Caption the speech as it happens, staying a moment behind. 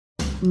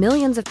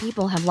Millions of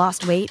people have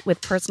lost weight with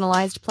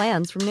personalized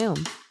plans from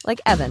Noom. Like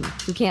Evan,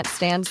 who can't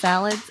stand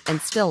salads and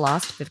still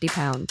lost 50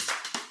 pounds.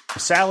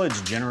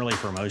 Salads generally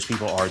for most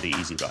people are the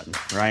easy button,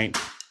 right?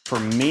 For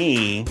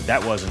me,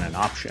 that wasn't an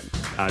option.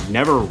 I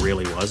never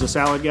really was a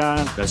salad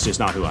guy. That's just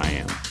not who I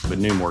am. But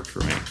Noom worked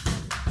for me.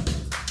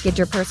 Get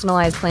your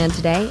personalized plan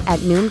today at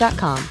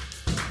Noom.com.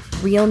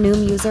 Real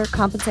Noom user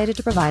compensated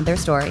to provide their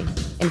story.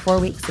 In 4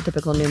 weeks, the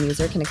typical Noom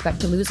user can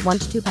expect to lose 1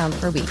 to 2 pounds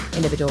per week.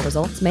 Individual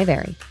results may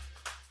vary.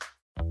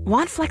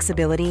 Want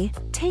flexibility?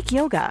 Take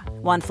yoga.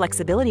 Want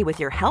flexibility with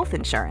your health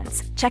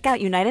insurance? Check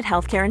out United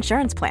Healthcare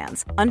Insurance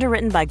Plans.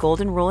 Underwritten by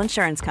Golden Rule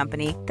Insurance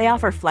Company, they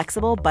offer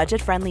flexible,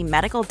 budget-friendly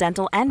medical,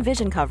 dental, and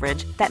vision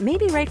coverage that may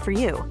be right for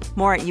you.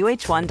 More at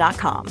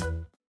uh1.com.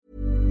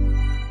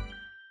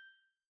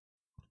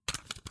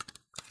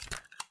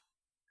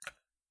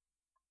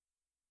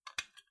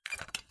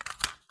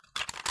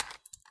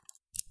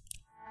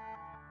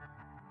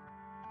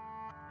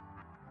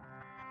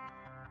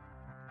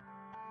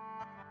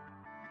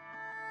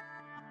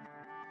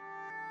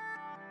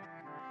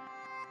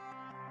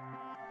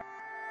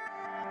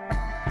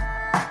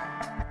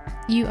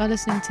 You are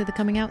listening to The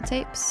Coming Out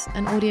Tapes,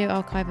 an audio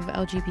archive of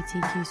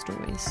LGBTQ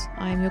stories.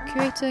 I am your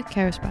curator,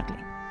 Keris Bradley.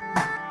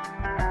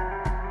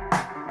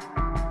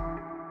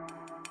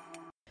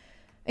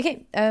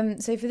 Okay,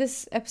 so for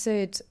this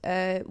episode,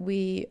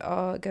 we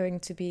are going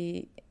to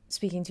be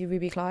speaking to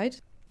Ruby Clyde.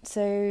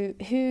 So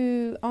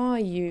who are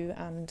you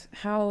and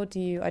how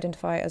do you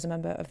identify as a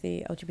member of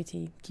the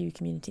LGBTQ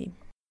community?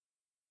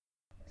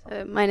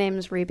 So my name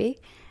is Ruby.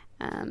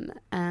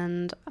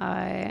 And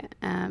I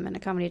am in a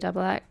comedy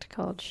double act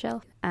called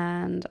Shelf,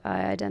 and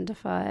I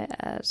identify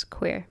as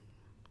queer.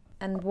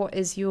 And what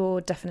is your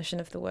definition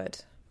of the word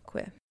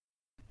queer?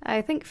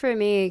 I think for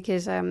me,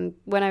 because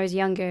when I was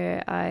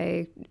younger,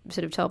 I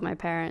sort of told my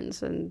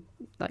parents and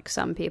like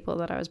some people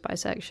that I was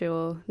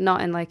bisexual, not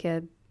in like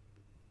a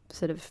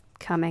sort of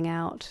coming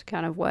out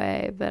kind of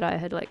way, but I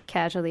had like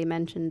casually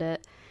mentioned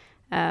it.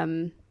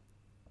 And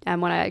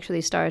when I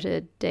actually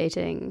started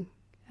dating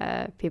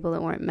people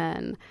that weren't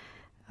men,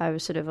 I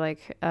was sort of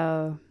like,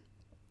 oh,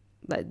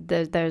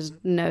 there's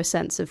no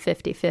sense of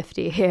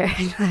 50-50 here.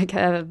 Like I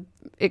have an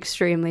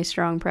extremely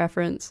strong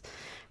preference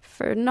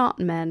for not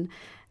men.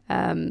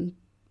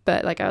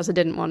 But like I also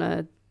didn't want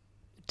to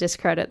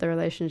discredit the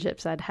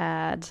relationships I'd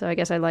had. So I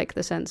guess I like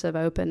the sense of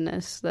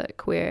openness that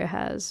queer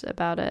has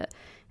about it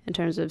in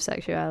terms of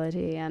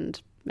sexuality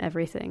and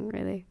everything,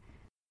 really.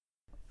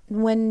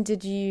 When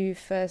did you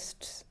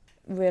first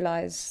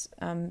realize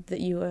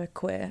that you were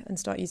queer and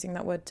start using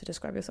that word to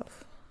describe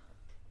yourself?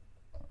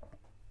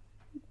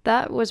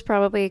 That was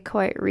probably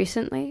quite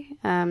recently.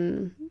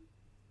 So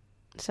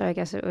I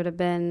guess it would have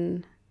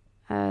been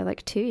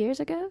like 2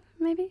 years ago,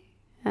 maybe,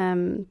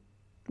 when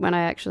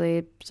I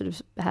actually sort of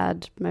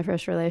had my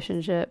first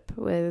relationship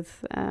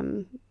with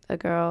a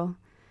girl.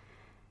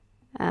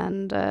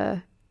 And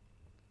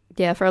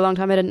yeah, for a long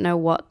time I didn't know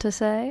what to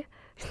say.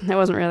 There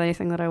wasn't really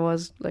anything that I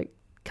was like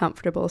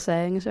comfortable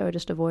saying, so I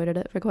just avoided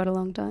it for quite a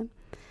long time.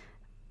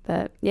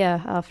 But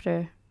yeah,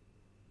 after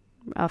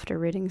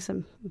reading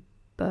some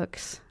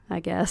books, I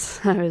guess,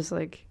 I was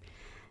like,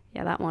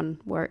 yeah, that one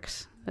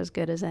works as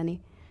good as any.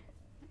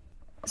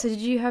 So did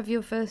you have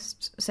your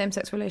first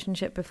same-sex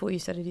relationship before you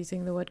started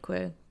using the word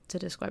queer to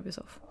describe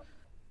yourself?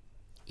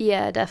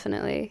 Yeah,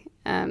 definitely.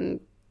 I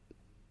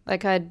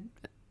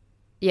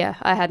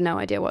had no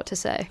idea what to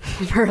say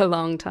for a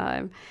long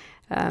time.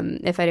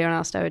 If anyone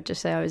asked, I would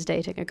just say I was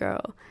dating a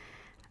girl.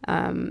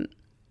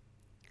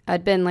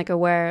 I'd been like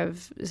aware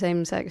of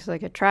same-sex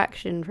like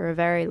attraction for a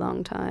very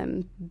long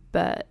time,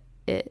 but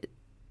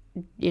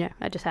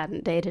I just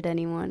hadn't dated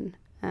anyone.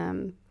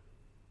 And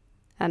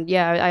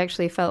yeah, I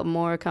actually felt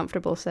more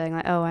comfortable saying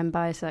like, oh, I'm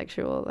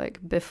bisexual, like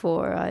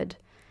before I'd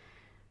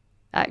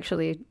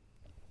actually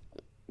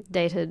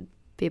dated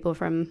people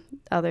from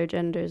other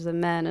genders than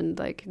men. And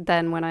like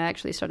then when I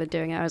actually started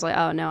doing it, I was like,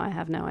 oh no, I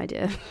have no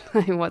idea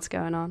what's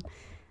going on.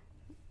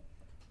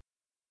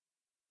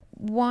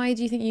 Why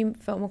do you think you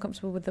felt more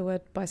comfortable with the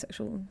word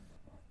bisexual?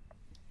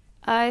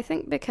 I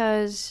think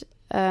because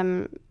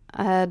I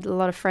had a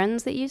lot of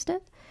friends that used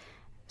it.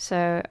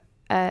 So,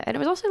 and it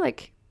was also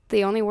like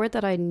the only word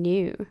that I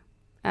knew.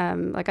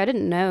 Like I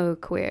didn't know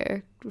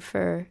queer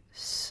for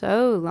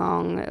so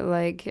long.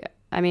 Like,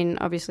 I mean,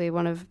 obviously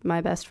one of my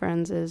best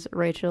friends is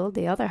Rachel,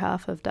 the other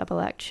half of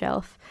Double Act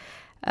Shelf.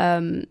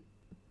 But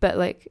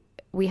like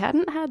we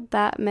hadn't had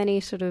that many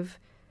sort of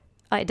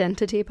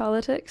identity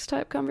politics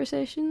type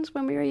conversations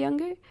when we were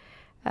younger.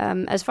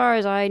 As far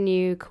as I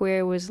knew,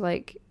 queer was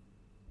like,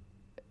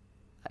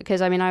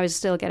 because I mean I was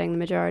still getting the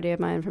majority of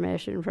my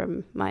information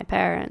from my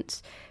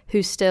parents,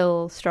 who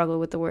still struggle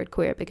with the word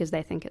queer because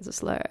they think it's a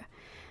slur.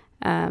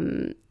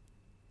 And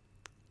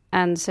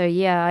so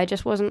yeah, I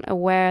just wasn't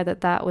aware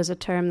that that was a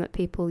term that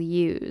people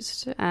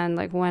used. And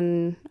like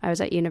when I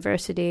was at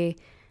university,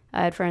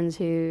 I had friends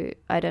who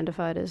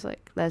identified as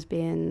like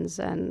lesbians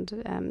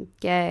and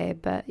gay,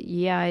 but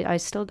yeah,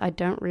 I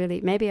don't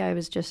really, maybe I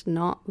was just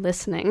not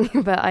listening,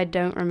 but I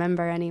don't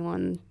remember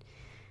anyone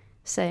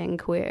saying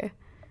queer.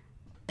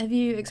 Have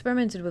you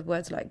experimented with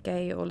words like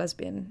gay or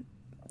lesbian?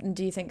 And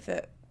do you think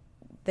that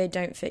they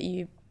don't fit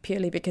you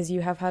purely because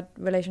you have had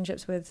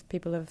relationships with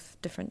people of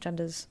different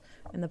genders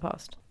in the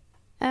past?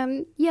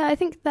 Yeah, I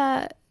think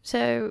that,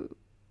 so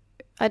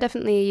I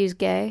definitely use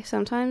gay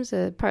sometimes,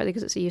 partly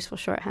because it's a useful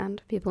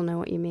shorthand. People know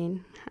what you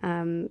mean.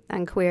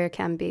 And queer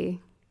can be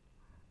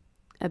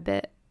a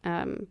bit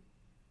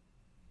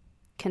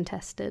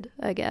contested,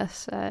 I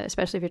guess,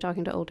 especially if you're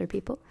talking to older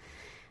people.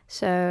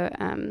 So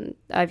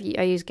I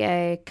use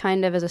gay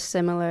kind of as a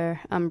similar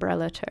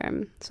umbrella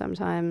term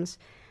sometimes.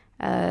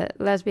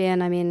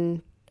 Lesbian, I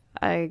mean,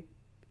 I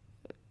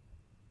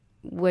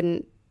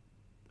wouldn't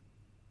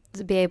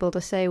be able to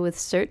say with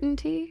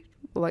certainty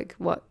like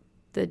what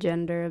the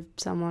gender of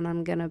someone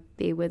I'm gonna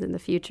be with in the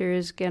future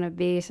is gonna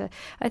be. So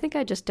I think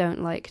I just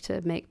don't like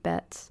to make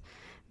bets,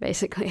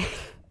 basically.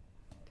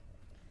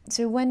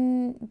 So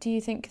when do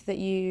you think that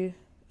you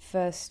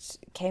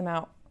first came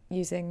out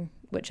using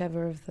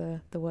whichever of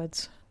the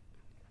words?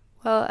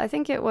 Well, I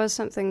think it was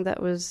something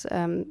that was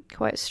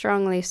quite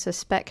strongly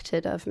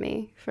suspected of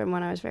me from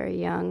when I was very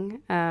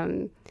young.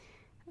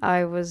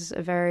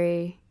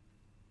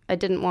 I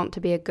didn't want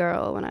to be a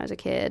girl when I was a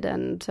kid,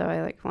 and so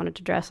I wanted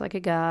to dress like a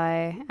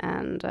guy,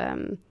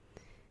 and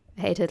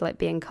hated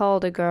being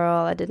called a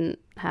girl. I didn't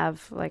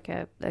have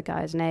a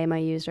guy's name I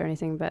used or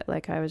anything, but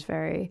I was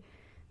very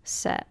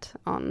set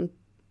on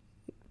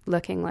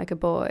looking like a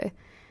boy.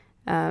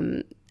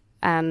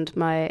 And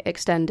my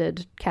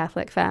extended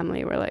Catholic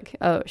family were like,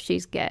 oh,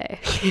 she's gay,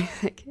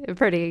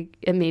 pretty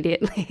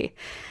immediately.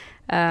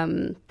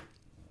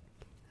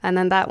 And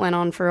then that went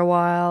on for a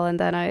while, and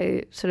then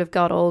I sort of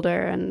got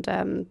older,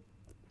 and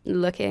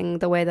looking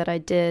the way that I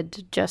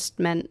did just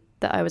meant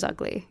that I was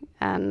ugly.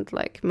 And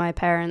my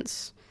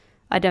parents,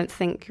 I don't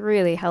think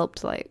really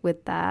helped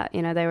with that.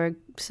 You know, they were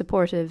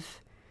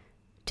supportive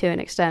to an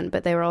extent,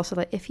 but they were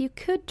also if you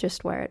could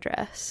just wear a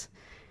dress,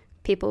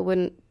 people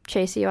wouldn't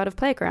chase you out of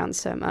playgrounds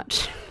so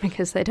much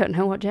because they don't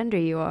know what gender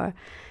you are.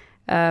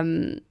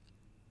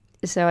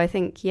 So I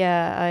think,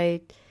 yeah,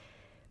 I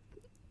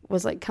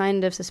was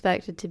kind of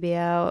suspected to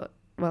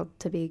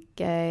be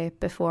gay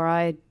before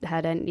I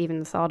had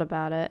even thought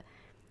about it.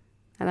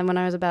 And then when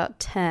I was about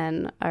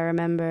 10, I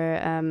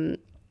remember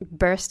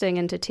bursting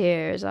into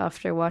tears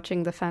after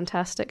watching The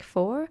Fantastic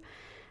Four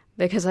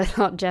because I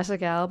thought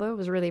Jessica Alba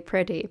was really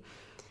pretty.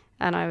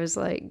 And I was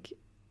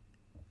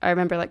I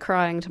remember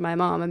crying to my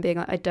mom and being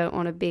I don't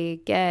want to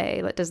be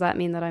gay. Does that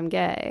mean that I'm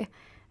gay?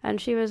 And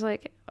she was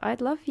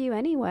I'd love you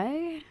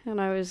anyway. And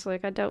I was I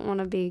don't want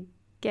to be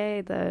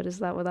gay though. Is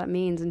that what that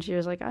means? And she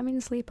was I mean,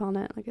 sleep on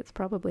it. It's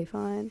probably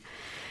fine.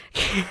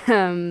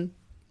 But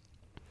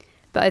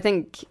I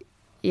think,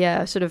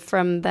 yeah, sort of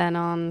from then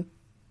on,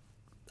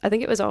 I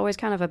think it was always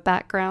kind of a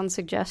background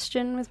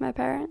suggestion with my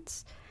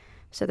parents.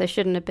 So they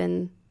shouldn't have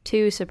been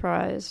too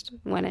surprised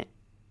when it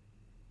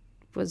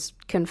was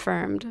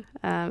confirmed.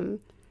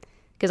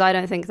 Because I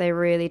don't think they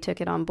really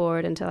took it on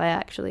board until I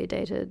actually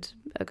dated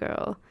a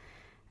girl.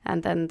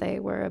 And then they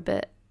were a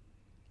bit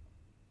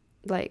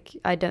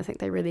I don't think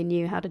they really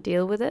knew how to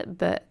deal with it,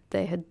 but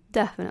they had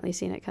definitely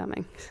seen it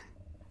coming.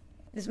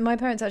 My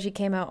parents actually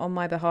came out on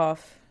my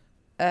behalf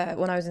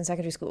when I was in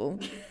secondary school.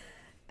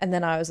 And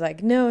then I was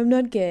no, I'm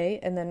not gay.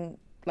 And then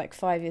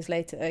 5 years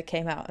later it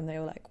came out and they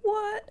were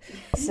what?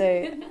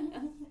 So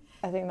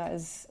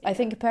I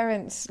think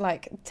parents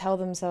tell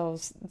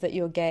themselves that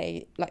you're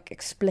gay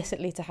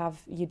explicitly to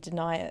have you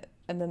deny it,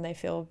 and then they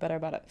feel better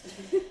about it.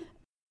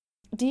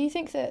 Do you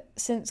think that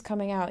since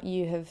coming out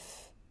you have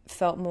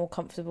felt more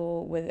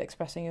comfortable with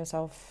expressing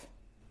yourself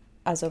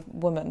as a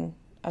woman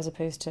as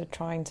opposed to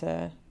trying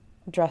to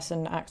dress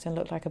and act and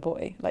look like a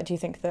boy? Do you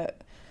think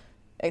that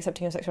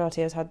accepting your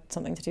sexuality has had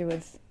something to do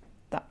with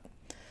that?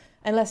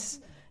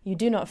 Unless you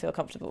do not feel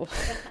comfortable,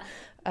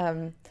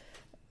 in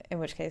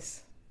which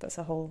case that's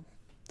a whole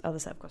other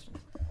set of questions.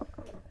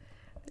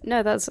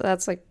 No, that's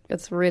a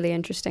really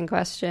interesting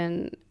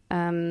question.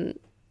 I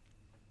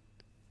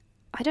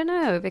don't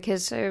know,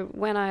 because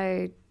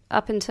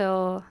up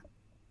until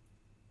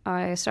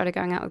I started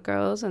going out with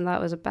girls, and that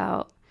was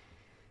about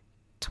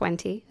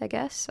 20, I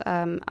guess,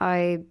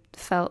 I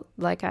felt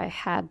like I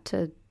had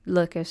to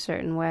look a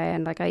certain way,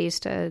 and I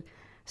used to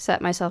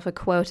set myself a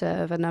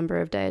quota of a number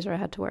of days where I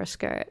had to wear a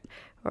skirt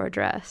or a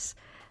dress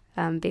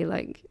and be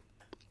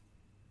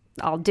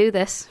I'll do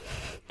this.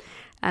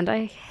 And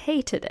I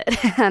hated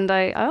it, and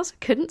I also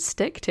couldn't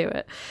stick to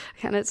it.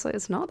 And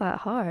it's not that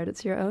hard.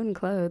 It's your own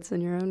clothes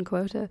and your own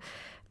quota,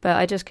 but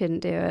I just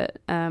couldn't do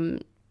it.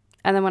 And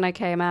then when I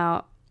came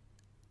out,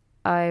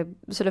 I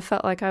sort of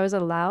felt like I was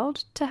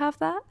allowed to have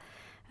that,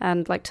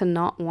 and to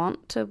not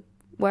want to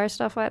wear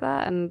stuff like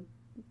that. And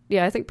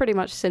yeah, I think pretty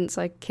much since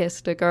I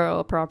kissed a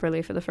girl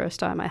properly for the first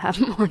time, I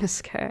haven't worn a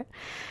skirt.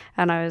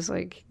 And I was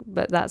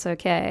but that's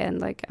okay.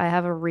 And I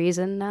have a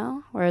reason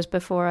now. Whereas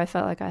before I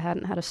felt like I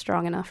hadn't had a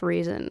strong enough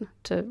reason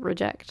to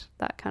reject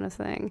that kind of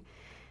thing.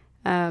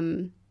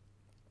 I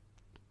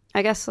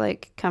guess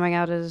coming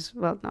out as,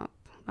 well,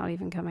 not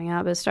even coming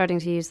out, but starting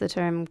to use the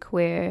term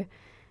queer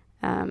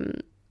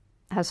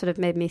has sort of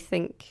made me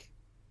think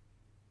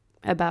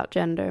about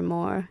gender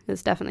more.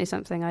 It's definitely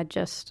something I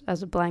just,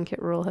 as a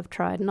blanket rule, have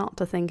tried not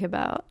to think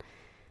about.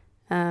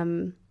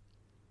 So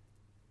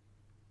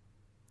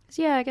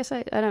yeah, I guess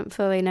I don't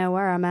fully know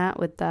where I'm at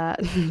with that,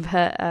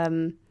 but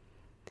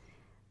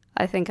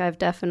I think I've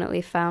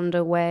definitely found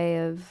a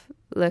way of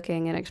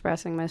looking and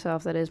expressing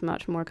myself that is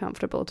much more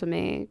comfortable to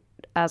me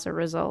as a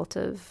result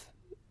of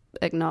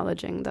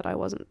acknowledging that I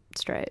wasn't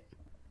straight.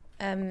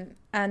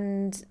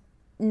 And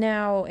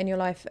now in your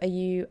life, are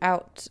you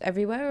out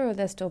everywhere, or are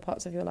there still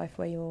parts of your life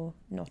where you're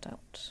not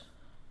out?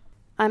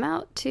 I'm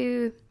out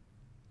to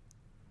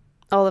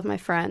all of my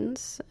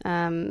friends,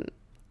 and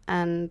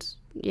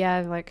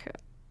yeah, like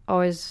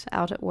always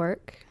out at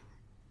work.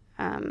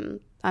 I'm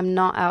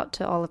not out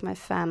to all of my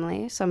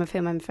family, some of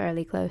whom I'm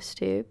fairly close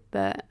to,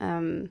 but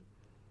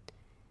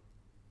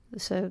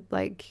so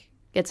like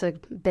it's a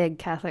big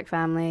Catholic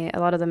family. A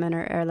lot of them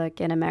are like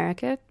in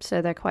America,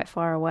 so they're quite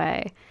far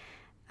away.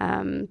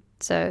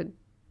 So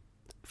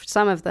for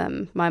some of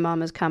them, my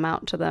mom has come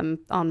out to them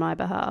on my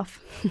behalf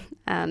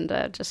and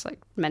just like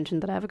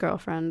mentioned that I have a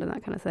girlfriend and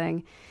that kind of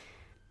thing.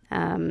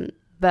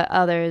 But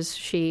others,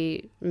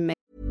 she may.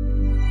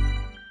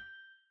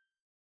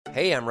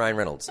 Hey, I'm Ryan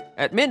Reynolds.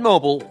 At Mint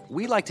Mobile,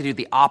 we like to do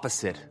the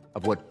opposite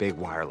of what Big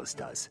Wireless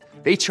does.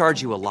 They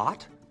charge you a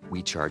lot,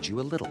 we charge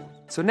you a little.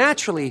 So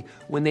naturally,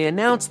 when they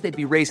announced they'd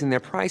be raising their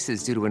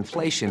prices due to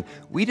inflation,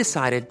 we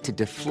decided to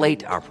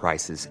deflate our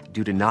prices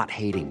due to not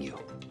hating you.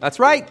 That's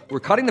right. We're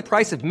cutting the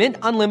price of Mint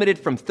Unlimited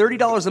from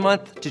 $30 a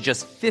month to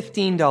just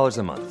 $15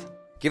 a month.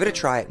 Give it a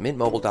try at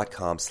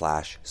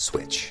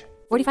mintmobile.com/switch.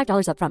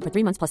 $45 up front for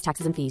 3 months plus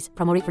taxes and fees.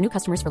 Promo rate for new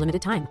customers for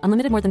limited time.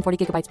 Unlimited more than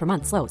 40 gigabytes per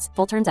month. Slows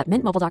full terms at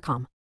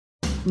mintmobile.com.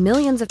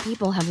 Millions of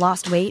people have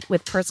lost weight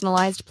with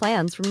personalized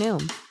plans from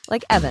Noom.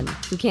 Like Evan,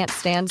 who can't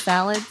stand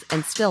salads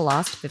and still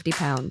lost 50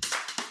 pounds.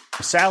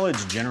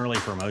 Salads generally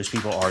for most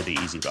people are the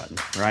easy button,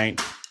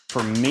 right?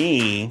 For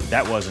me,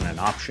 that wasn't an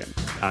option.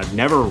 I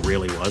never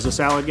really was a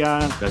salad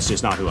guy. That's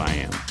just not who I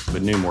am.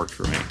 But Noom worked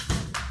for me.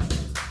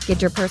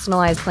 Get your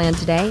personalized plan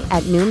today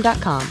at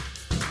Noom.com.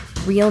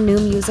 Real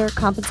Noom user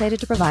compensated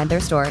to provide their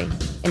story.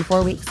 In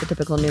 4 weeks, the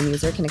typical Noom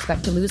user can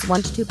expect to lose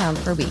 1 to 2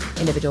 pounds per week.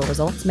 Individual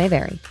results may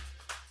vary.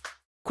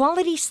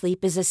 Quality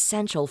sleep is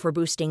essential for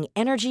boosting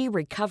energy,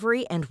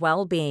 recovery, and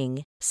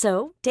well-being.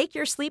 So, take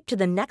your sleep to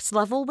the next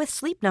level with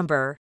Sleep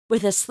Number.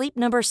 With a Sleep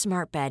Number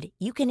smart bed,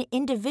 you can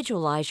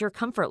individualize your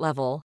comfort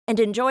level and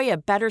enjoy a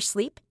better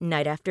sleep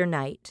night after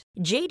night.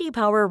 J.D.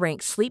 Power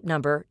ranks Sleep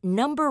Number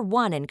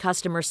 #1 in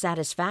customer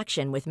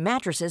satisfaction with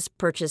mattresses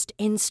purchased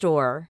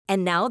in-store.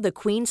 And now the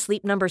Queen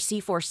Sleep Number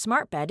C4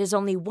 smart bed is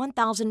only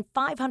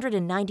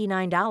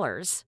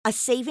 $1,599, a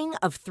saving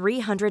of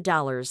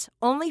 $300,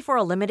 only for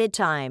a limited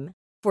time.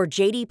 For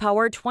J.D.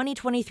 Power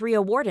 2023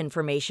 award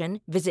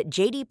information, visit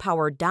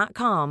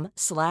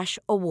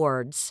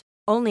jdpower.com/awards.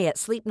 Only at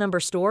Sleep Number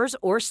stores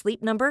or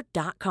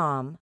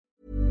sleepnumber.com.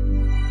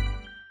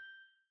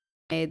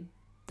 Made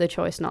the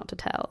choice not to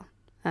tell.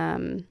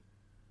 And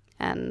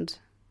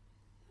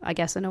I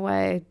guess in a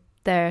way,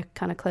 they're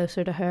kind of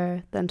closer to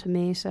her than to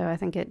me. So I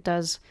think it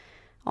does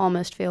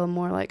almost feel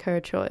more like her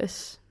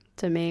choice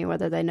to me,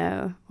 whether they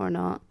know or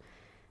not.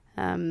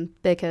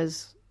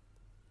 Because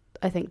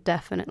I think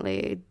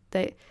definitely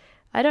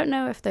I don't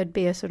know if there'd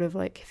be a sort of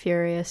like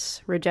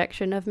furious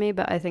rejection of me,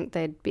 but I think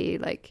they'd be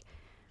like,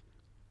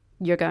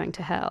 you're going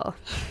to hell.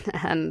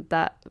 And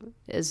that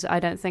is, I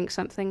don't think,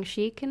 something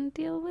she can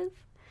deal with.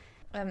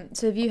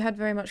 So have you had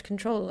very much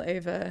control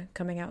over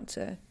coming out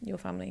to your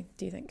family,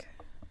 do you think?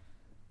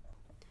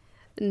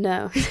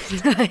 No,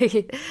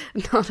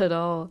 not at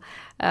all.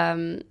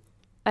 I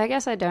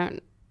guess I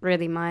don't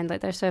really mind, like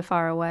they're so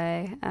far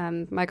away.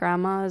 My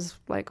grandma is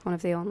like one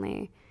of the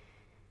only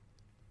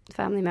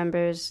family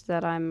members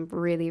that I'm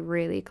really,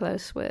 really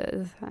close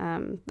with.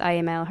 I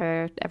email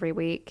her every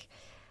week.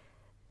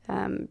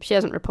 She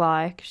doesn't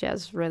reply because she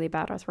has really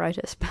bad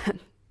arthritis,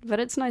 but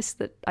it's nice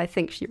that I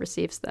think she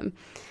receives them.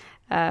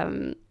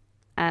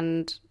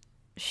 And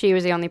she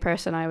was the only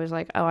person I was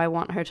like, oh, I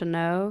want her to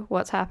know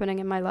what's happening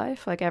in my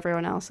life. Like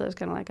everyone else is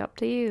kind of like, up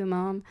to you,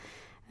 Mom.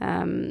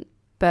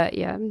 But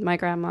yeah, my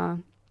grandma,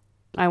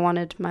 I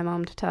wanted my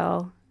mom to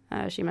tell.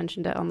 She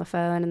mentioned it on the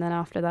phone, and then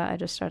after that I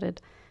just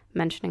started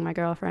mentioning my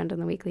girlfriend in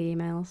the weekly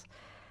emails.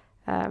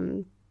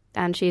 And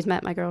she's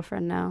met my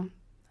girlfriend now,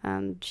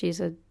 and she's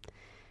a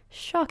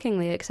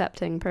shockingly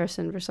accepting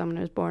person for someone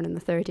who's born in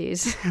the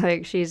 30s.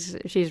 Like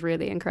she's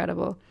really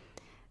incredible.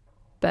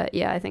 But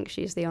yeah, I think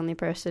she's the only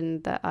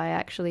person that I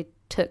actually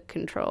took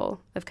control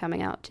of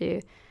coming out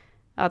to.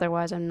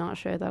 Otherwise, I'm not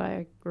sure that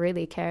I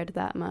really cared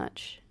that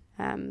much.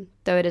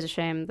 Though it is a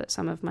shame that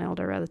some of my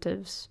older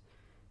relatives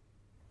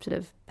sort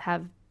of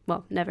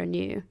never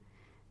knew.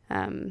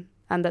 And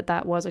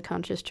that was a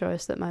conscious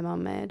choice that my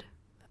mom made.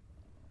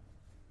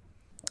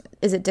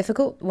 Is it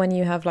difficult when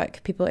you have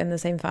like people in the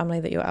same family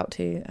that you're out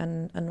to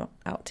and not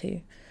out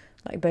to,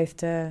 like both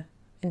to,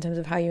 in terms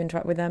of how you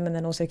interact with them and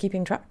then also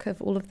keeping track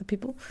of all of the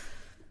people?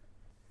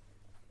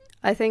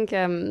 I think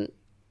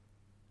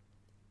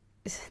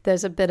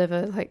there's a bit of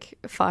a like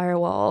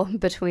firewall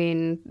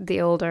between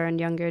the older and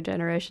younger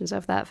generations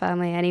of that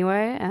family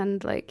anyway,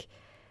 and like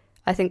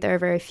I think there are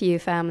very few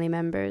family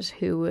members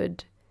who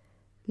would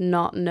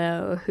not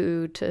know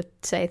who to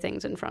say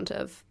things in front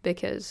of,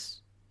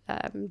 because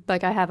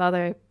like I have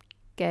other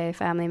gay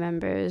family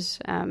members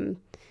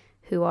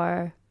who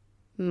are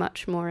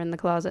much more in the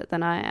closet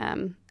than I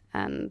am,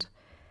 and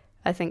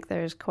I think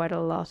there's quite a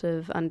lot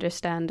of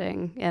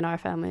understanding in our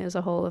family as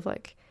a whole of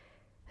like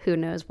who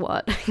knows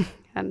what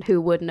and who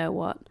would know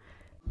what.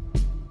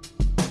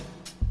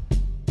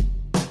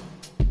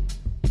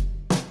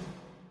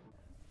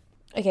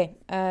 Okay,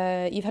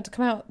 you've had to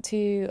come out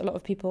to a lot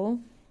of people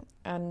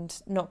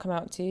and not come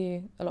out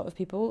to a lot of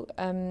people.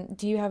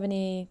 Do you have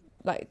any,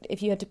 like,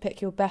 if you had to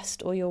pick your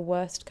best or your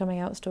worst coming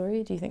out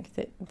story, do you think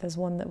that there's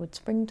one that would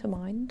spring to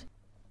mind?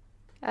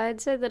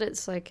 I'd say that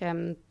it's like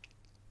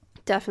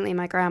definitely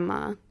my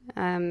grandma,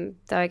 though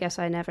I guess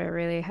I never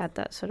really had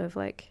that sort of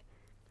like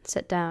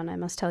sit down, I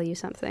must tell you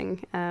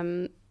something.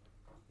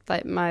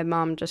 Like my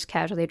mom just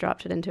casually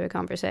dropped it into a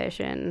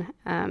conversation,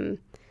 and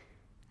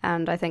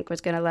I think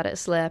was going to let it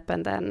slip,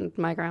 and then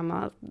my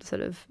grandma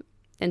sort of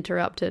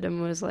interrupted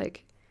and was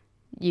like,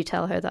 you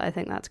tell her that I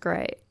think that's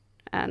great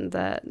and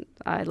that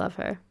I love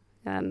her.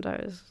 And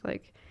I was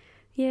like,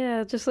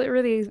 yeah, just like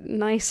really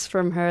nice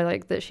from her,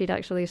 like that she'd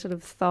actually sort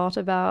of thought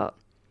about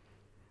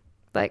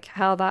like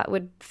how that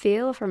would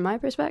feel from my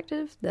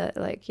perspective, that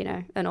like, you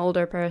know, an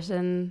older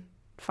person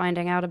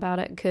finding out about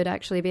it could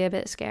actually be a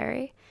bit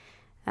scary.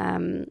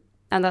 And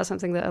that's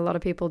something that a lot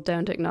of people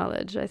don't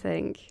acknowledge, I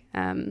think,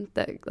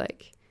 that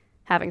like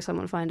having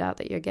someone find out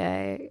that you're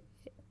gay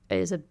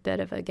is a bit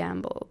of a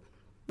gamble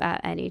at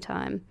any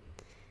time.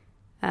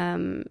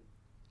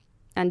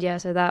 And yeah,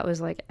 so that was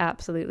like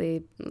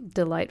absolutely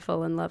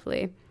delightful and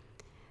lovely.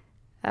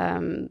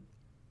 I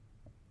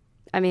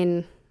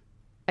mean,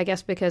 I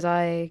guess because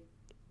I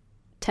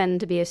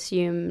tend to be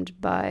assumed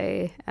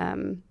by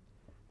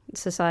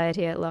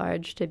society at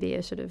large to be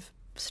a sort of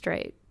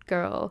straight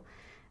girl,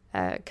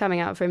 coming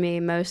out for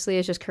me mostly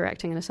is just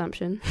correcting an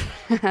assumption.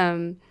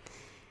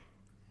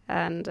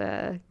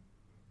 And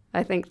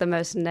I think the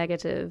most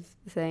negative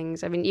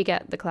things, I mean, you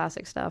get the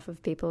classic stuff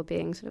of people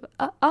being sort of,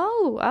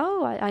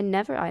 I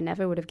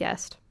never would have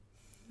guessed.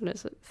 And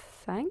it's like,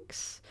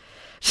 thanks.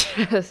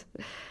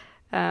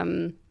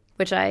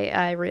 Which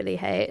I really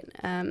hate.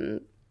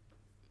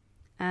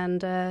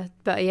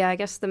 But yeah, I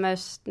guess the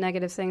most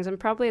negative things, and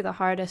probably the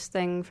hardest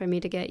thing for me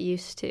to get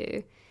used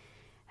to,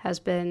 has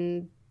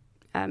been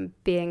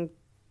being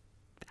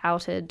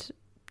outed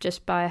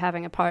just by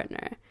having a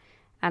partner,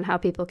 and how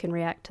people can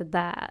react to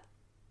that.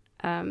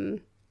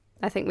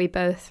 I think we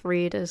both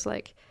read as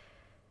like,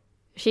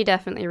 she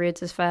definitely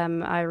reads as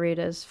femme, I read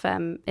as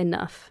femme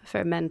enough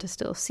for men to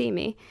still see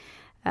me.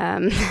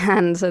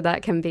 And so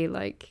that can be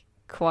like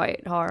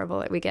quite horrible.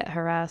 Like we get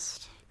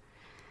harassed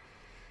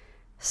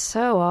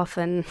so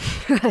often.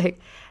 Like,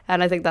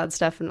 and I think that's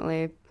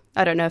definitely,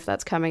 I don't know if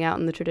that's coming out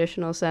in the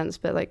traditional sense,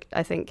 but like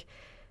I think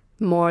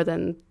more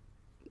than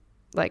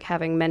like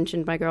having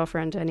mentioned my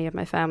girlfriend to any of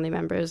my family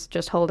members,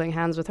 just holding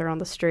hands with her on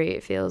the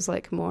street feels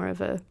like more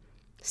of a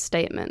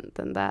statement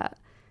than that.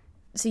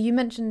 So you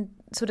mentioned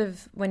sort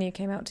of when you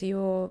came out to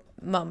your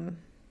mum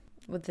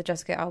with the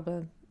Jessica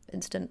Alba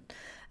incident,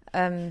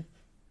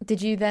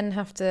 did you then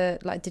have to,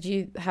 like, did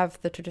you have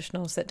the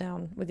traditional sit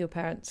down with your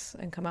parents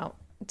and come out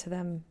to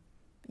them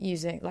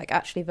using, like,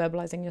 actually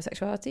verbalizing your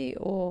sexuality,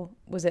 or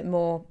was it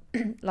more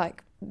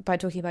like by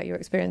talking about your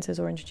experiences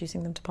or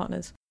introducing them to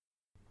partners?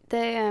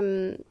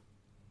 They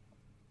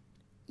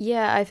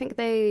yeah, I think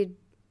they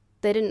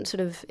didn't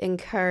sort of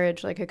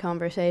encourage like a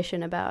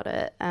conversation about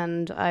it,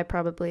 and I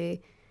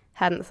probably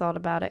hadn't thought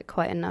about it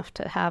quite enough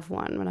to have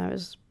one when I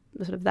was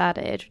sort of that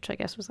age, which I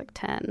guess was like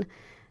 10.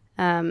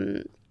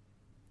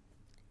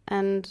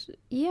 And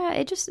yeah,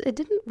 it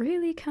didn't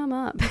really come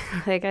up.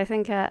 Like I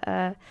think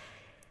when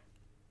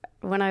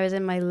I was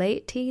in my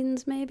late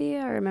teens, maybe,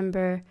 I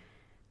remember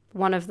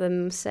one of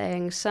them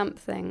saying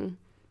something.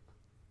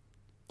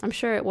 I'm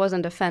sure it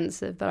wasn't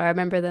offensive, but I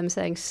remember them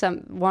saying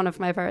one of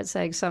my parents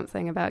saying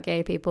something about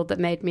gay people that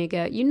made me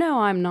go, you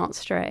know, I'm not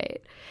straight.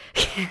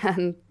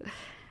 And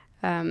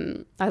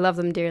I love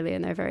them dearly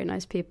and they're very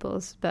nice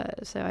people,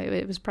 but so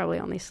it was probably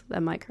only a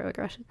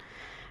microaggression.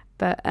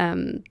 But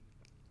and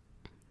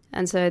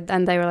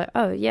they were like,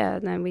 oh yeah,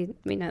 no,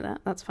 we know that,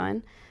 that's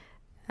fine.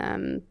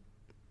 And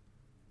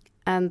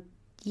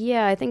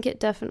yeah, I think it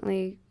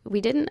definitely,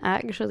 we didn't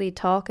actually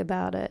talk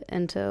about it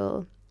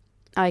until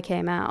I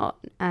came out,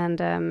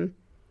 and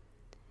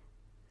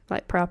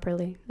like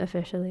properly,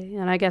 officially.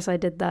 And I guess I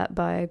did that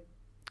by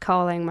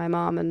calling my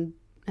mom and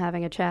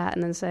having a chat,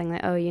 and then saying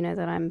like, oh, you know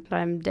that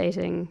I'm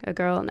dating a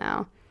girl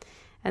now.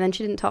 And then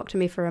she didn't talk to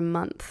me for a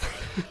month,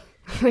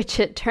 which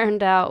it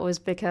turned out was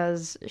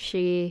because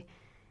she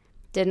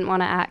didn't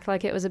want to act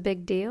like it was a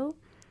big deal.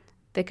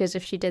 Because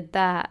if she did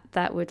that,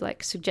 that would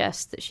like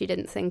suggest that she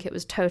didn't think it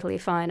was totally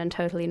fine and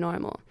totally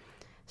normal.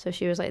 So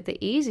she was like, the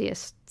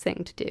easiest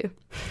thing to do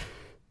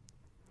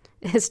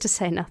is to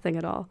say nothing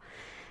at all.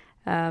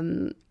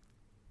 And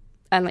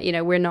And, like, you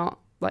know, we're not,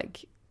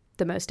 like,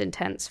 the most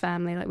intense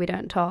family. Like, we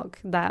don't talk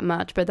that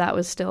much, but that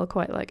was still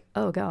quite, like,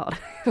 oh, God.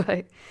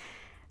 Like,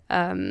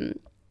 and,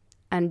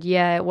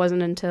 yeah, it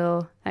wasn't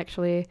until,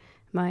 actually,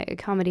 my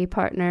comedy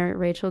partner,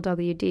 Rachel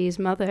W.D.'s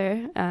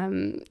mother,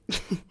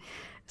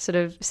 sort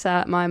of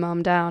sat my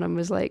mom down and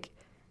was like,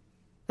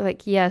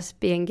 yes,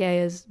 being gay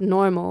is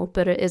normal,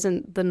 but it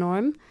isn't the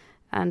norm,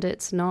 and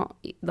it's not,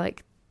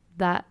 like,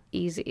 that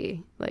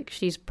easy. Like,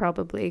 she's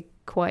probably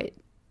quite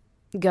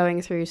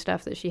going through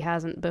stuff that she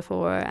hasn't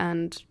before,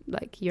 and,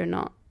 like, you're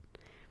not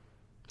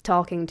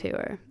talking to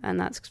her, and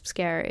that's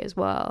scary as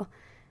well.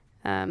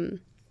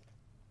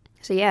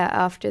 So yeah,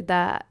 after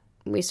that,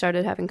 we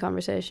started having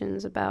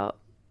conversations about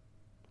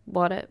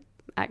what it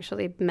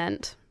actually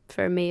meant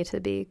for me to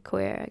be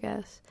queer, I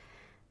guess,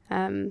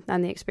 and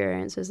the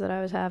experiences that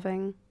I was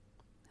having.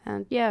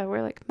 And yeah,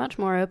 we're, like, much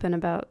more open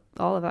about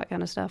all of that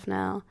kind of stuff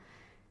now.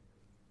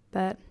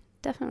 But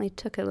definitely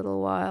took a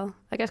little while.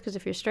 I guess because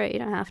if you're straight, you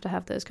don't have to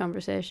have those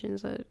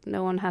conversations.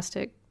 No one has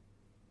to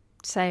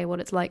say what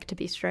it's like to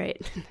be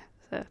straight.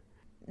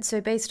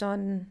 So based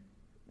on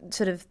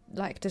sort of,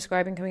 like,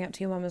 describing coming out to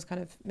your mum as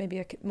kind of maybe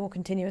a more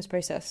continuous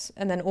process,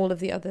 and then all of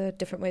the other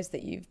different ways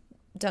that you've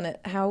done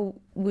it, how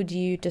would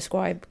you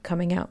describe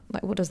coming out?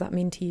 Like, what does that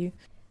mean to you?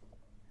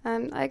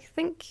 I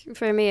think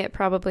for me it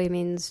probably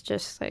means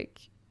just, like,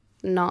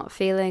 not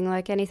feeling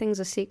like anything's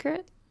a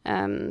secret,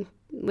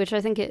 which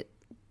I think it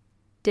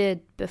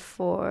did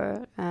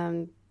before.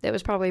 It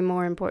was probably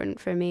more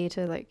important for me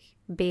to, like,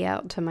 be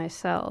out to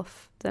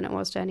myself than it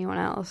was to anyone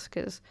else,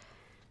 because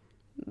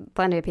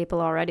plenty of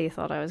people already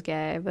thought I was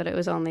gay, but it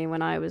was only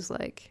when I was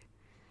like,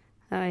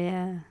 oh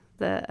yeah,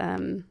 that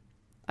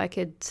I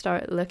could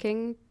start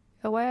looking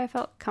a way I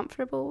felt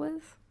comfortable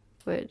with,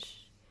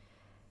 which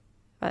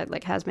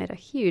like has made a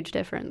huge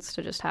difference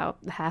to just how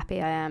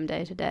happy I am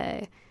day to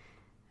day.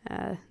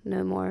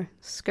 No more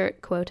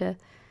skirt quota.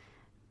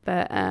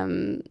 But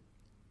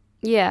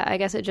yeah, I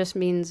guess it just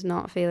means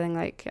not feeling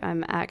like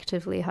I'm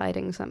actively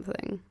hiding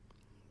something,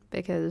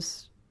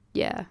 because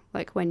yeah,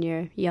 like when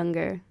you're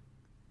younger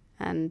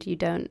and you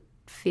don't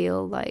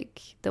feel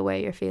like the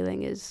way you're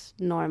feeling is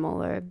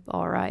normal or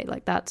all right,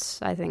 like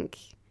that's, I think,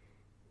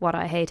 what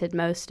I hated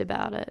most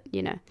about it,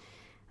 you know,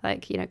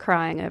 like, you know,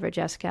 crying over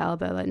Jessica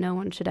Alba, like no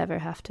one should ever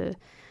have to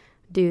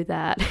do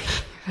that.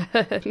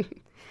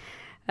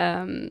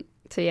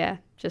 So yeah,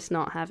 just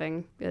not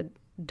having a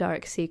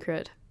dark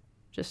secret,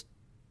 just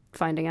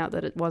finding out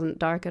that it wasn't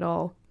dark at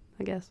all,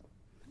 I guess.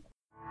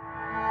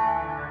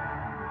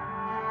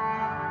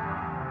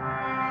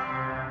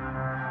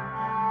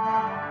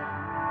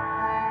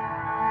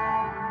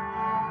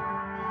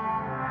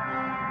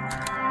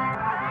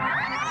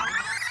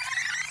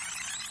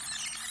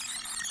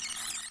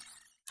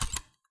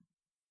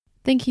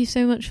 Thank you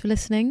so much for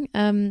listening.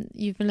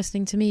 You've been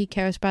listening to me,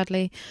 Keris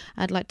Bradley.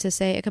 I'd like to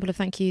say a couple of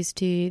thank yous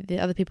to the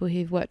other people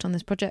who've worked on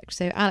this project.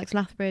 So Alex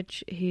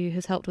Lathbridge, who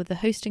has helped with the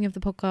hosting of the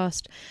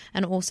podcast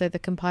and also the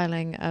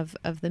compiling of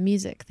the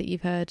music that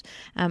you've heard,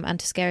 and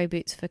to Scary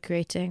Boots for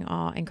creating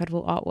our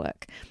incredible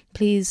artwork.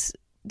 Please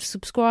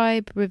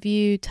subscribe,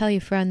 review, tell your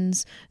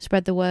friends,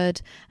 spread the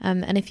word.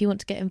 And if you want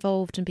to get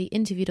involved and be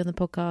interviewed on the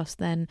podcast,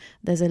 then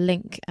there's a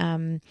link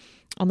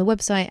on the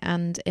website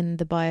and in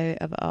the bio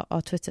of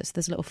our Twitter. So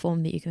there's a little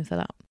form that you can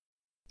fill out.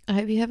 I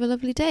hope you have a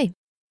lovely day.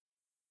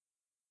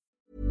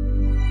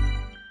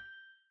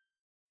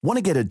 Want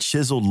to get a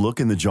chiseled look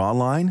in the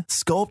jawline?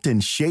 Sculpt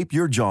and shape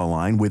your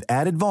jawline with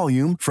added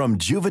volume from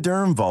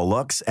Juvederm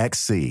Volux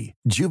XC.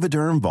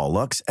 Juvederm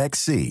Volux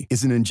XC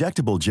is an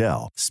injectable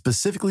gel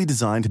specifically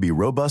designed to be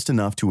robust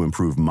enough to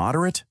improve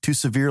moderate to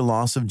severe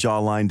loss of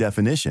jawline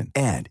definition.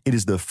 And it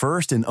is the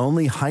first and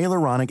only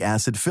hyaluronic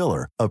acid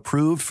filler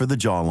approved for the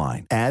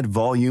jawline. Add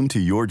volume to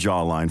your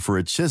jawline for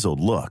a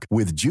chiseled look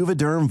with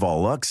Juvederm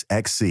Volux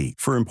XC.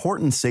 For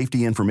important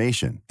safety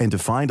information and to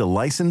find a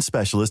licensed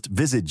specialist,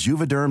 visit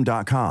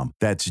Juvederm.com.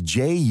 That's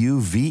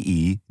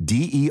Juvederm.com.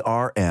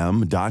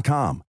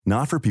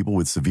 Not for people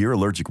with severe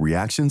allergic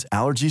reactions,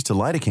 allergies to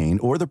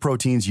lidocaine, or the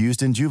proteins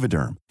used in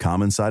Juvederm.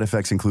 Common side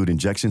effects include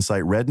injection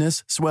site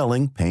redness,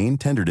 swelling, pain,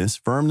 tenderness,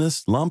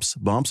 firmness, lumps,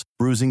 bumps,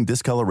 bruising,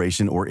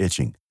 discoloration, or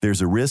itching.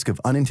 There's a risk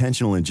of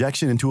unintentional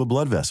injection into a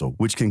blood vessel,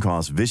 which can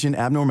cause vision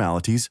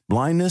abnormalities,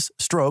 blindness,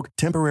 stroke,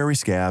 temporary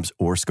scabs,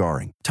 or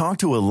scarring. Talk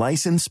to a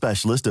licensed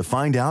specialist to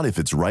find out if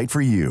it's right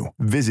for you.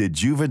 Visit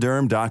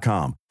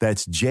Juvederm.com.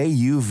 That's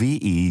Juvederm.com.